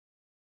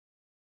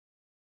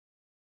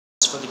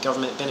for the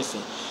government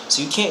benefit.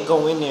 So you can't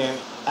go in there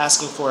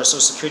asking for a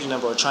social security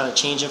number or trying to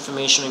change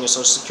information on your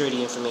social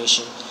security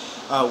information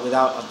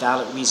without a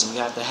valid reason.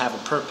 You have to have a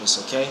purpose,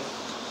 okay?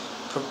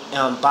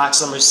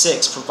 Box number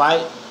 6,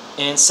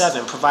 and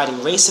 7,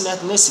 providing race and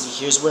ethnicity.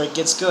 Here's where it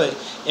gets good.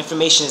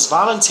 Information is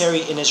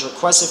voluntary and is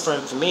requested for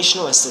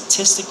informational and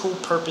statistical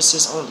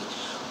purposes only.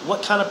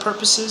 What kind of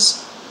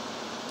purposes?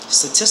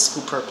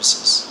 Statistical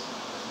purposes.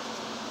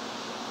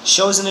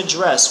 Shows an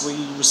address where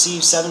you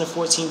receive 7 to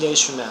 14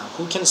 days from now.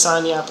 Who can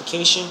sign the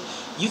application?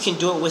 You can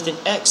do it with an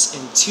X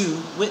and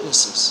 2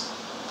 witnesses.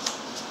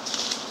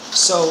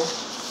 So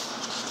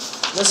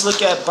let's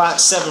look at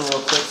box 7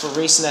 real quick for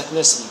race and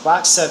ethnicity.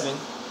 Box 7,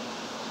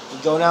 you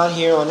go down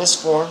here on this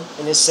form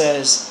and it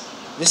says,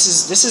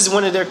 this is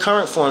one of their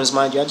current forms,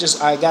 mind you.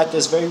 I got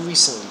this very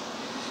recently.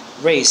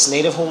 Race: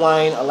 Native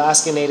Hawaiian,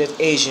 Alaska Native,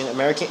 Asian,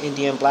 American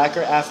Indian, Black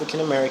or African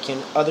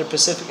American, other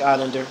Pacific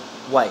Islander,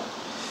 white.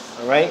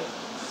 Alright?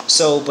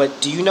 So,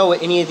 but do you know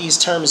what any of these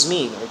terms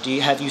mean? Or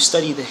have you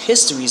studied the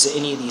histories of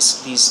any of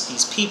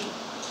these people?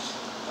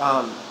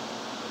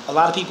 A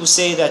lot of people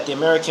say that the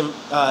American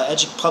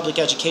public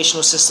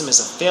educational system is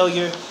a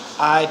failure.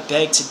 I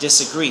beg to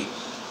disagree.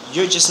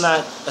 You're just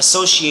not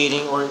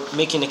associating or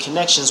making the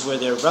connections where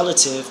they're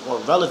relative or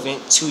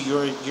relevant to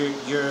your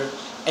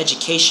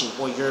education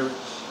or your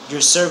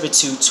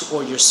servitude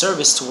or your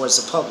service towards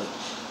the public.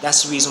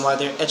 That's the reason why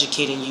they're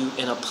educating you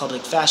in a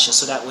public fashion,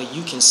 so that way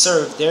you can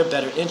serve their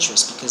better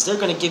interests, because they're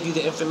going to give you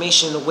the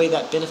information in a way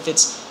that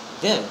benefits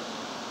them.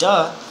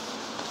 Duh.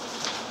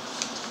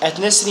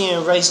 Ethnicity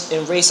and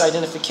race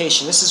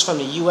identification. This is from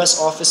the U.S.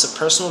 Office of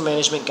Personnel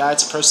Management Guide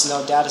to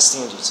Personnel Data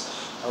Standards.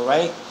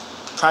 Alright?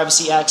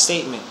 Privacy Act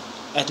statement.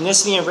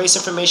 Ethnicity and race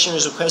information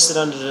is requested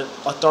under the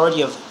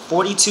authority of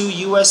 42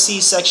 U.S.C.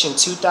 Section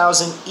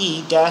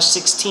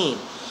 2000E-16.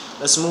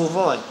 Let's move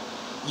on.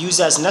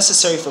 Used as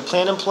necessary for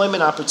planned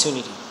employment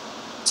opportunity,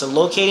 to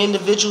locate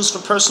individuals for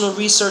personal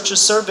research or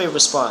survey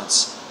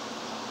response,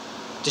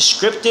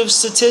 descriptive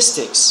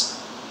statistics,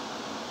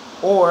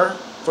 or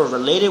for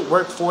related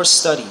workforce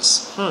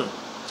studies. A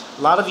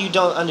lot of you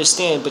don't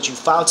understand, but you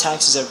file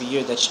taxes every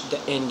year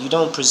and you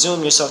don't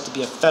presume yourself to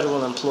be a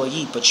federal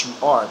employee, but you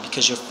are,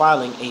 because you're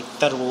filing a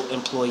federal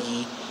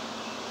employee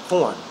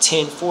form,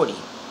 1040.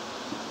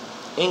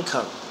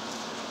 Income.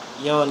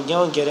 You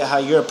don't get it, how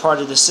you're a part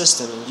of the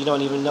system and you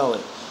don't even know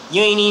it.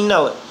 You ain't even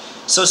know it.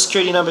 Social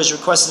Security number is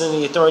requested under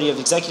the authority of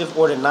Executive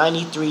Order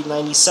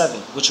 9397,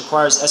 which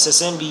requires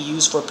SSN be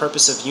used for a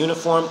purpose of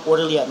uniform,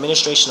 orderly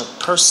administration of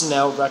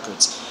personnel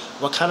records.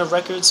 What kind of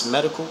records?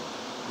 Medical,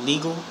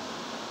 legal,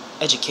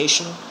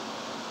 educational.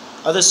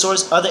 Other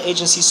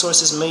agency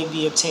sources may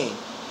be obtained.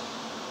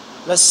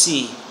 Let's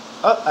see.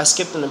 Oh, I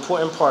skipped an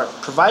important part.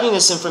 Providing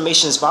this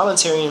information is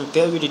voluntary, and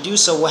failure to do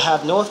so will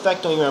have no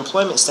effect on your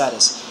employment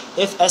status.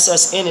 If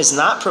SSN is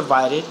not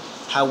provided,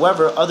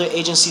 however, other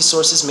agency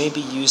sources may be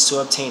used to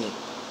obtain it.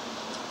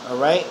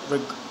 Alright?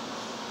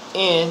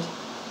 And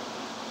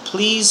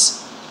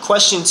please,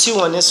 question 2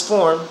 on this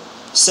form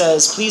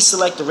says, please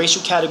select the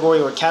racial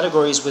category or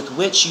categories with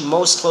which you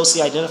most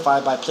closely identify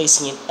by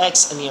placing an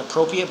X in the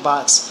appropriate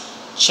box.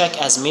 Check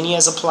as many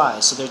as apply.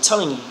 So they're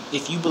telling you,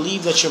 if you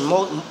believe that you're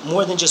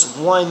more than just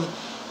one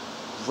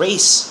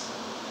race,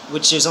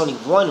 which is only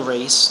one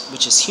race,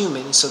 which is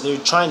human, so they're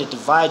trying to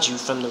divide you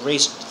from the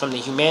race, from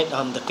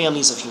the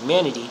families of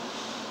humanity,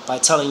 by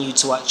telling you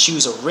to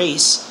choose a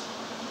race,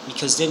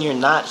 because then you're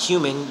not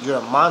human, you're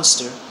a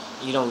monster.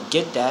 You don't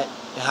get that,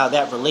 and how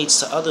that relates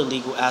to other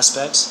legal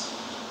aspects.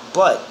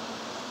 But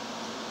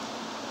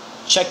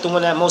check the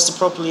one that most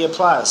appropriately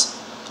applies.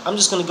 I'm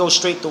just going to go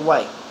straight to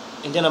white,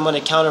 and then I'm going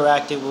to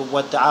counteract it with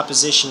what the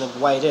opposition of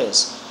white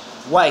is.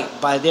 White,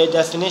 by their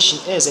definition,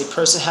 is a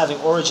person having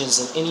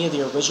origins in any of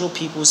the original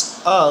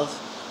peoples of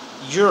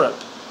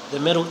Europe, the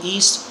Middle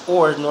East,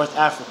 or North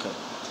Africa.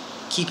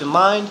 Keep in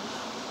mind,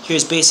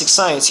 here's basic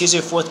science. Here's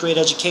your 4th grade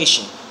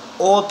education.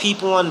 All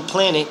people on the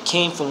planet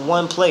came from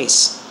one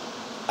place,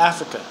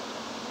 Africa.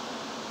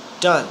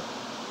 Done.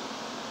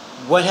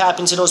 What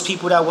happened to those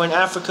people that were in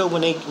Africa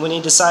when they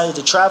decided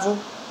to travel?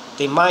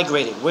 They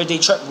migrated. Where'd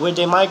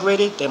they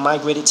migrated? They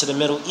migrated to the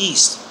Middle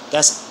East.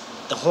 That's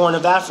the Horn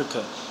of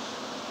Africa.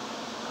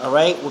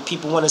 Alright? What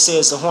people want to say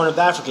is the Horn of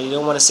Africa. They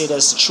don't want to say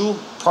that's the true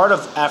part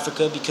of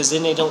Africa, because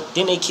then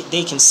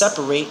they can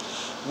separate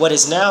what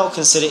is now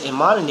considered in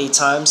modern day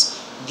times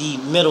the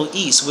Middle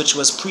East, which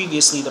was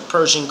previously the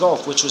Persian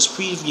Gulf, which was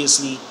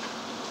Persia,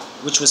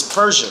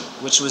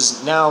 which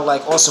was now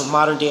like also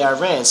modern day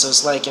Iran. So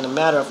it's like in a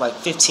matter of like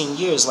 15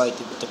 years, like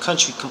the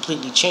country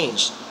completely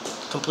changed,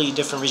 completely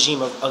different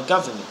regime of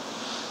government.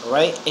 All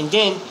right, and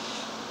then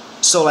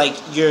so like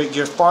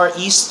your Far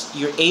East,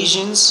 your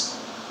Asians,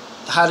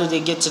 how did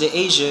they get to the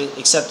Asia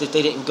except that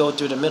they didn't go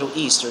through the Middle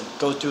East or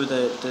go through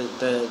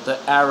the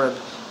Arab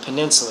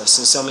Peninsula?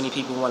 Since so many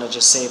people want to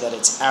just say that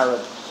it's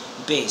Arab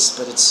based,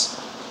 but it's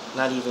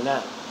not even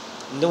that.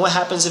 And then what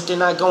happens if they're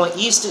not going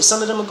east?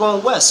 Some of them are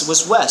going west.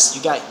 What's west?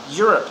 You got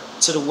Europe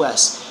to the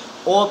west.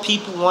 All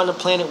people on the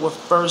planet were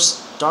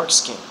first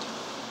dark-skinned.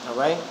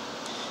 Alright?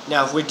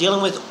 Now, if we're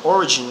dealing with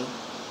origin,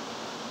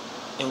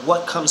 and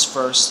what comes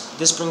first,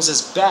 this brings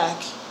us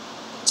back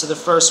to the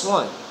first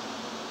one.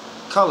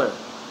 Color,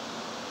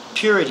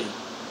 purity.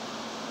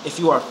 If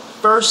you are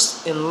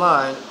first in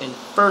line and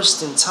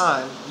first in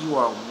time, you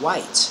are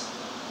white.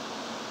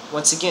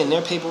 Once again,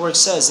 their paperwork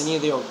says any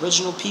of the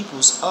original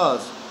peoples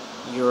of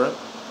Europe,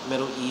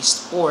 Middle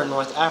East, or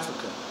North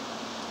Africa.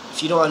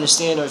 If you don't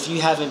understand, or if you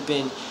haven't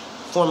been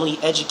formally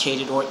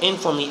educated or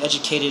informally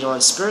educated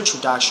on spiritual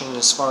doctrine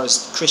as far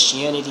as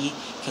Christianity,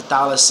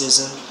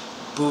 Catholicism,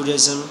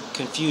 Buddhism,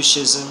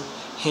 Confucianism,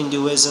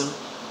 Hinduism,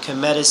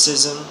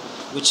 Kemeticism,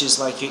 which is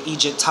like your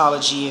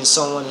Egyptology and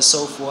so on and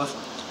so forth,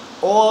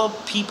 all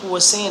people were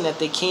saying that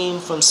they came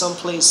from some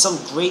place, some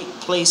great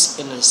place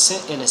in the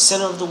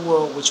center of the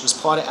world, which was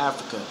part of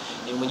Africa.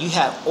 And when you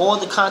had all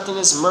the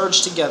continents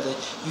merged together,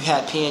 you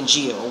had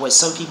Pangea, or what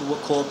some people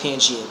would call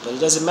Pangea. But it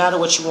doesn't matter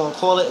what you want to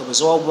call it. It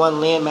was all one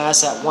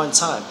landmass at one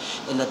time.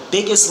 And the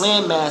biggest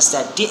landmass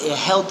that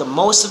held the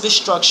most of its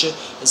structure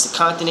is the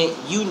continent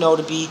you know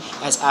to be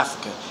as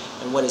Africa.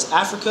 And what is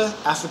Africa?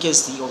 Africa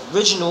is the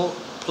original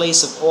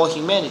place of all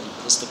humanity.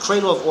 It's the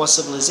cradle of all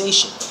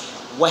civilization.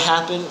 What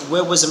happened?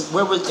 Where was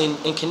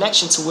in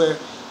connection to where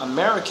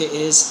America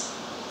is?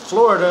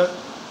 Florida,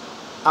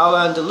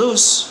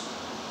 Al-Andalus,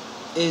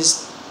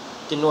 is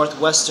the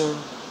northwestern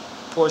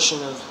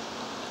portion of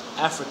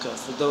Africa.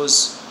 For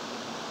those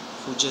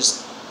who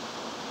just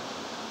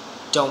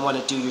don't want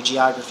to do your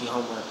geography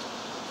homework,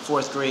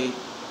 4th grade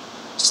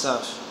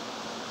stuff,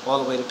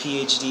 all the way to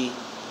PhD.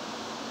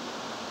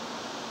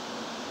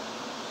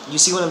 You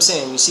see what I'm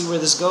saying? You see where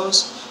this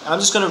goes? I'm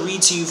just going to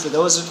read to you for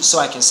those of you, so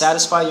I can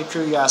satisfy your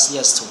curiosity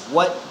as to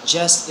what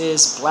just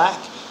is black.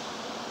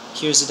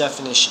 Here's the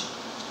definition.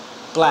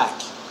 Black,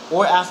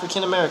 or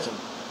African American.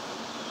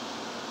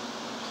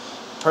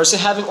 Person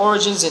having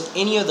origins in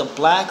any of the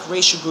black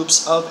racial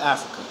groups of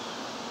Africa.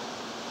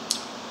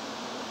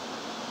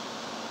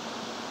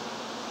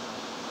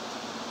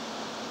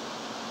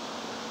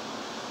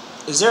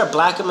 Is there a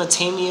black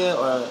Metamia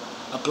or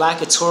a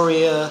black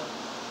Etoria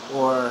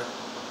or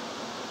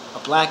a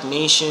black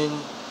nation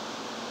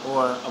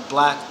or a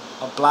black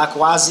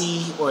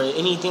Wazi or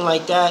anything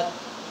like that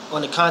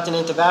on the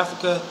continent of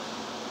Africa?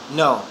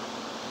 No.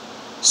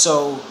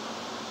 So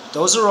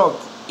those are all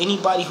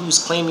anybody who's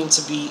claiming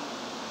to be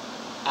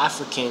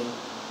African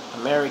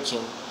American.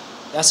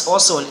 That's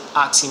also an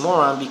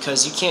oxymoron,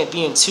 because you can't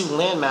be in two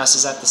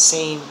landmasses at the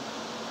same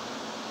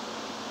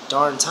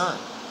darn time.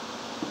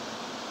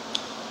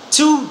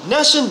 Two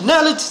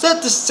nationalities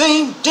at the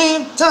same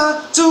damn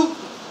time.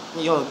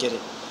 You don't get it.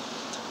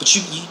 But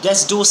you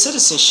that's dual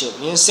citizenship.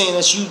 You know what I'm saying?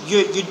 That's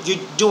you're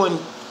doing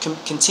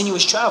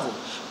continuous travel.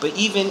 But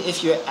even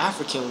if you're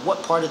African,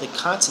 what part of the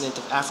continent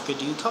of Africa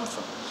do you come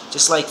from?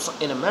 Just like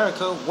in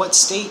America, what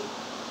state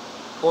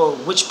or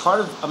which part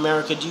of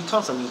America do you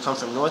come from? You come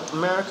from North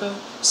America,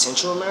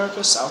 Central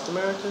America, South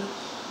America?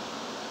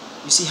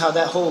 You see how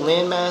that whole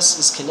landmass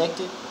is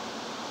connected?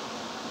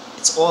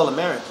 It's all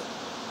America,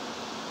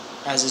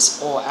 as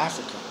it's all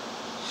Africa.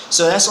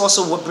 So that's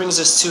also what brings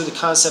us to the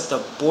concept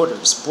of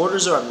borders.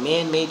 Borders are a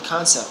man-made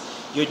concept.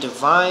 Your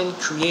divine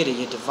creator,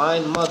 your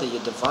divine mother,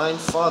 your divine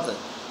father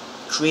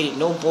created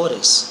no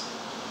borders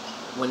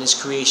when this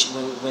creation,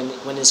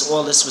 when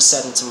all this was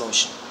set into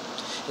motion.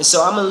 And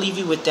so I'm gonna leave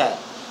you with that.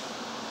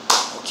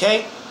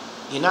 Okay?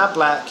 You're not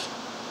black.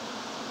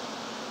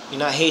 You're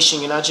not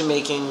Haitian. You're not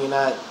Jamaican. You're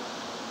not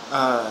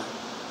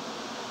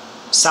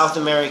South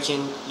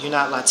American. You're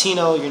not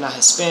Latino. You're not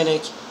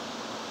Hispanic.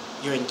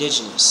 You're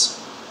indigenous.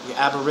 You're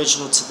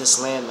aboriginal to this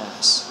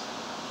landmass.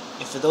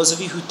 And for those of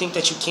you who think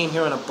that you came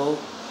here on a boat,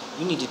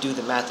 you need to do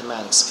the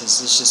mathematics, because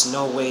there's just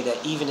no way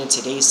that even in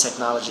today's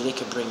technology they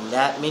could bring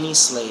that many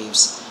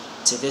slaves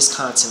to this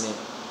continent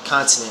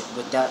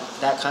with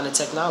that kind of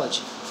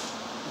technology.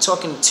 We're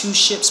talking 2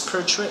 ships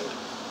per trip.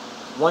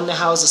 One to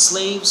house the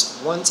slaves,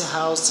 one to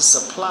house the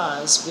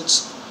supplies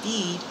which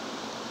feed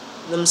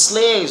them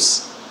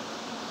slaves.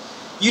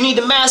 You need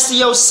to master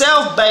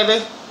yourself,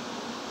 baby.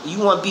 You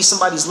want to be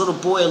somebody's little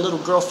boy or little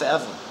girl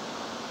forever.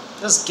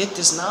 Just get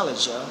this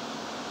knowledge, y'all.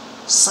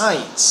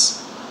 Science.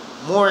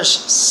 Moorish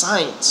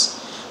science.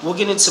 We'll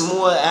get into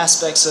more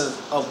aspects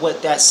of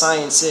what that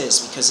science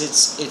is, because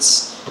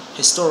it's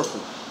historical.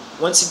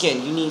 Once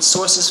again, you need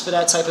sources for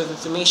that type of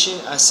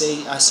information. I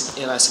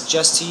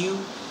suggest to you,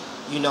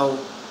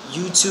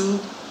 YouTube,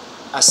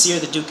 Asir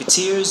the Duke of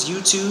Tears,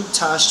 YouTube,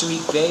 Taj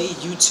Tariq Bey,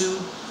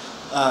 YouTube.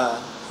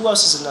 Who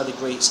else is another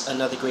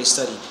great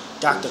study?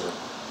 Dr.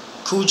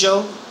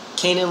 Cujo,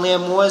 Canaan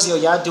Land Moors. Yo,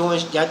 y'all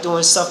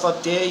doing stuff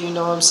up there, you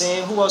know what I'm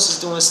saying? Who else is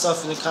doing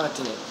stuff in the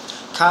continent?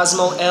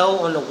 Cosmo L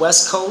on the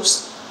West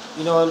Coast,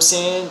 you know what I'm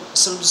saying?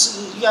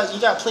 You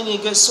got plenty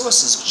of good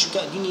sources,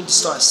 but you need to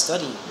start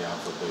studying.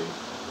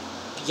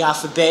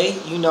 Yafa Bey,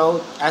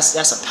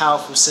 that's a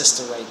powerful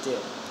sister right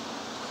there.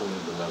 Queen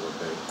Valeva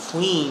Bey.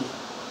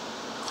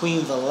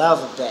 Queen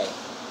Valeva Bey.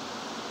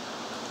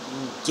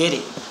 Get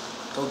it.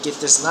 Go get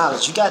this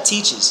knowledge. You got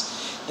teachers.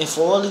 And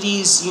for all of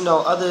these,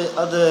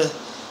 other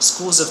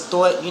schools of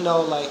thought,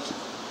 like,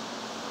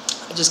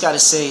 I just gotta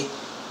say,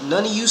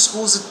 None of you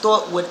schools of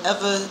thought would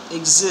ever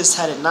exist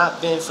had it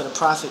not been for the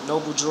Prophet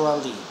Noble Drew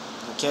Ali.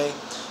 Okay?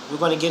 We're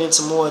going to get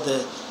into more of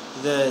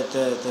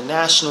the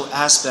national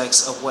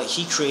aspects of what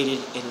he created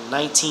in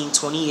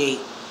 1928,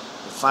 the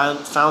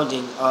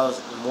founding of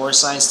the Moorish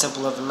Science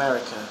Temple of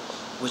America,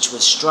 which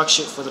was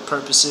structured for the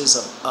purposes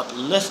of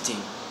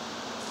uplifting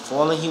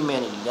fallen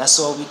humanity. That's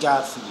all we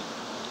got for you.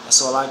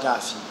 That's all I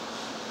got for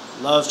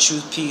you. Love,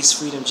 truth, peace,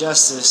 freedom,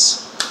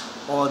 justice,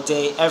 all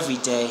day, every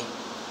day.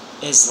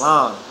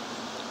 Islam.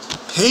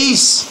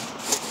 Peace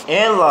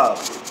and love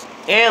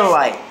and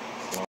light.